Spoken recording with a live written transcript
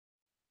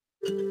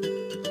I'm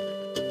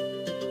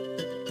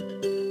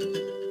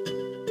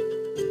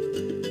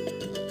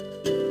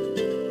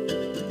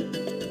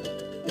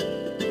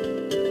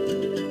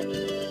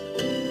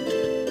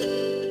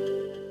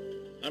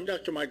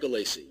Dr. Michael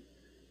Lacey.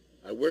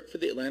 I work for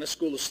the Atlanta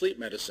School of Sleep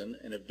Medicine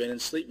and have been in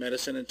sleep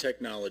medicine and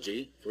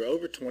technology for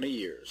over 20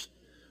 years.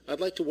 I'd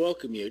like to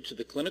welcome you to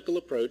the clinical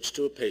approach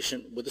to a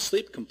patient with a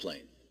sleep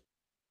complaint.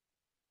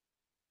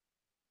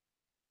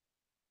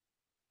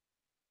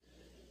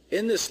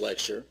 In this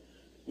lecture,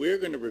 we are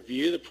going to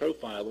review the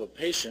profile of a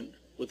patient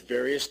with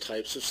various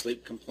types of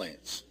sleep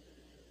complaints.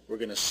 We're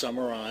going to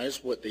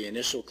summarize what the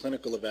initial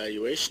clinical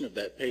evaluation of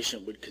that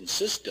patient would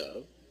consist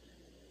of,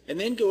 and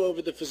then go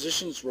over the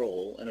physician's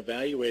role in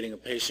evaluating a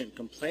patient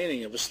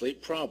complaining of a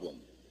sleep problem.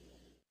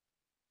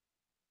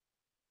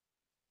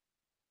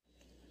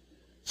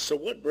 So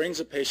what brings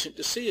a patient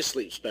to see a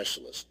sleep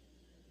specialist?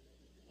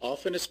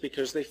 Often it's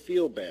because they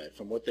feel bad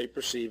from what they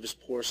perceive as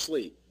poor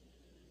sleep.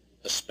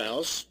 A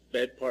spouse,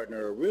 bed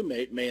partner, or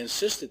roommate may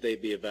insist that they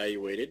be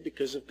evaluated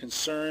because of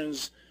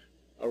concerns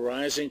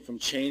arising from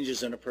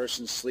changes in a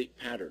person's sleep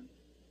pattern.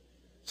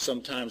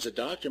 Sometimes a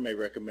doctor may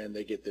recommend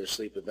they get their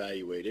sleep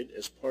evaluated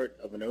as part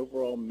of an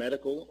overall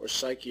medical or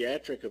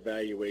psychiatric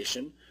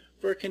evaluation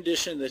for a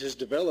condition that has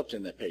developed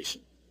in the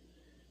patient.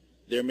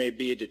 There may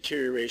be a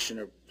deterioration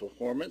of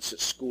performance at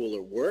school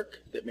or work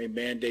that may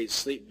mandate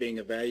sleep being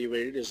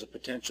evaluated as a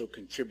potential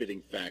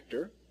contributing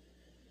factor.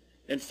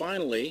 And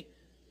finally,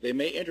 they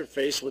may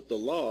interface with the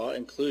law,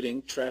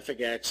 including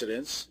traffic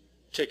accidents,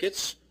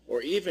 tickets,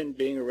 or even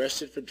being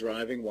arrested for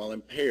driving while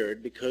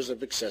impaired because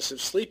of excessive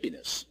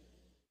sleepiness.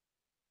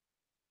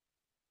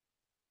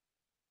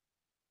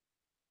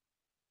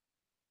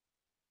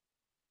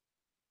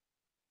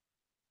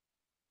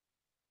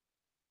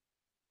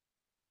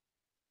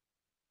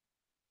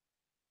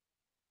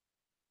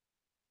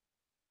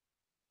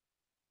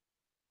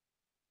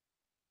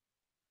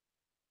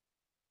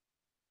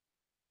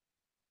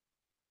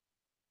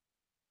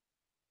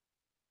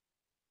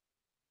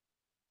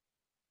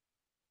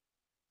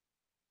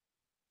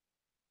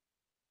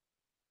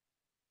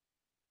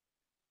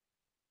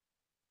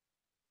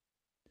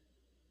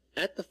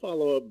 At the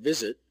follow-up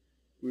visit,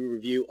 we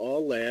review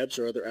all labs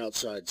or other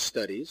outside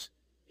studies,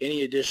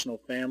 any additional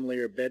family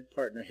or bed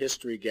partner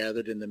history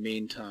gathered in the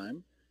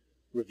meantime,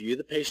 review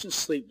the patient's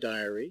sleep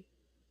diary,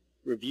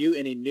 review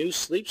any new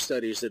sleep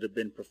studies that have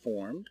been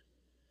performed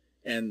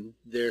and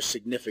their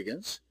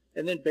significance,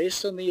 and then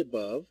based on the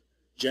above,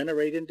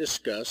 generate and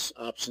discuss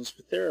options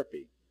for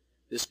therapy.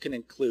 This can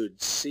include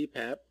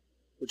CPAP,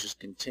 which is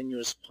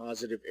continuous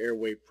positive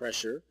airway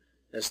pressure,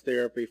 as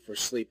therapy for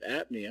sleep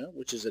apnea,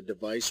 which is a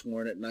device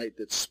worn at night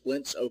that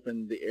splints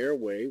open the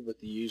airway with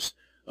the use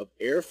of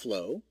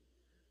airflow,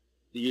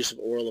 the use of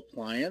oral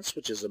appliance,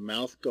 which is a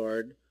mouth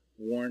guard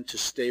worn to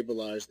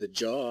stabilize the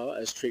jaw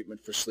as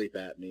treatment for sleep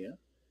apnea,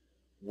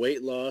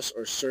 weight loss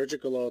or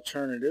surgical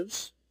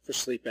alternatives for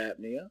sleep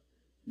apnea,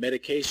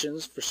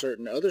 medications for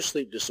certain other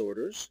sleep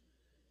disorders,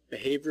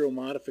 behavioral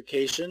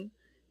modification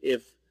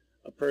if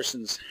a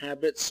person's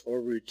habits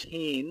or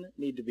routine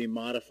need to be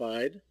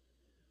modified,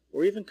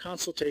 or even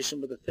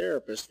consultation with a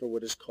therapist for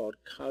what is called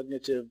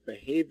cognitive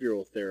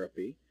behavioral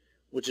therapy,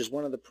 which is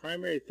one of the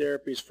primary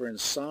therapies for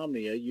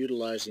insomnia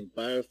utilizing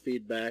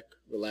biofeedback,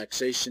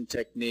 relaxation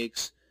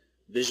techniques,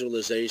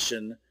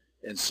 visualization,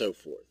 and so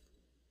forth.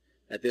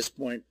 At this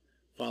point,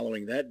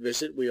 following that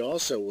visit, we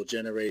also will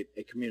generate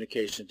a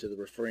communication to the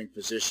referring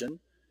physician,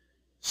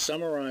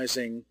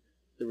 summarizing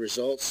the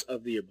results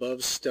of the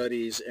above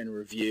studies and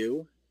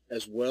review,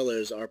 as well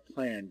as our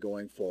plan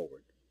going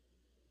forward.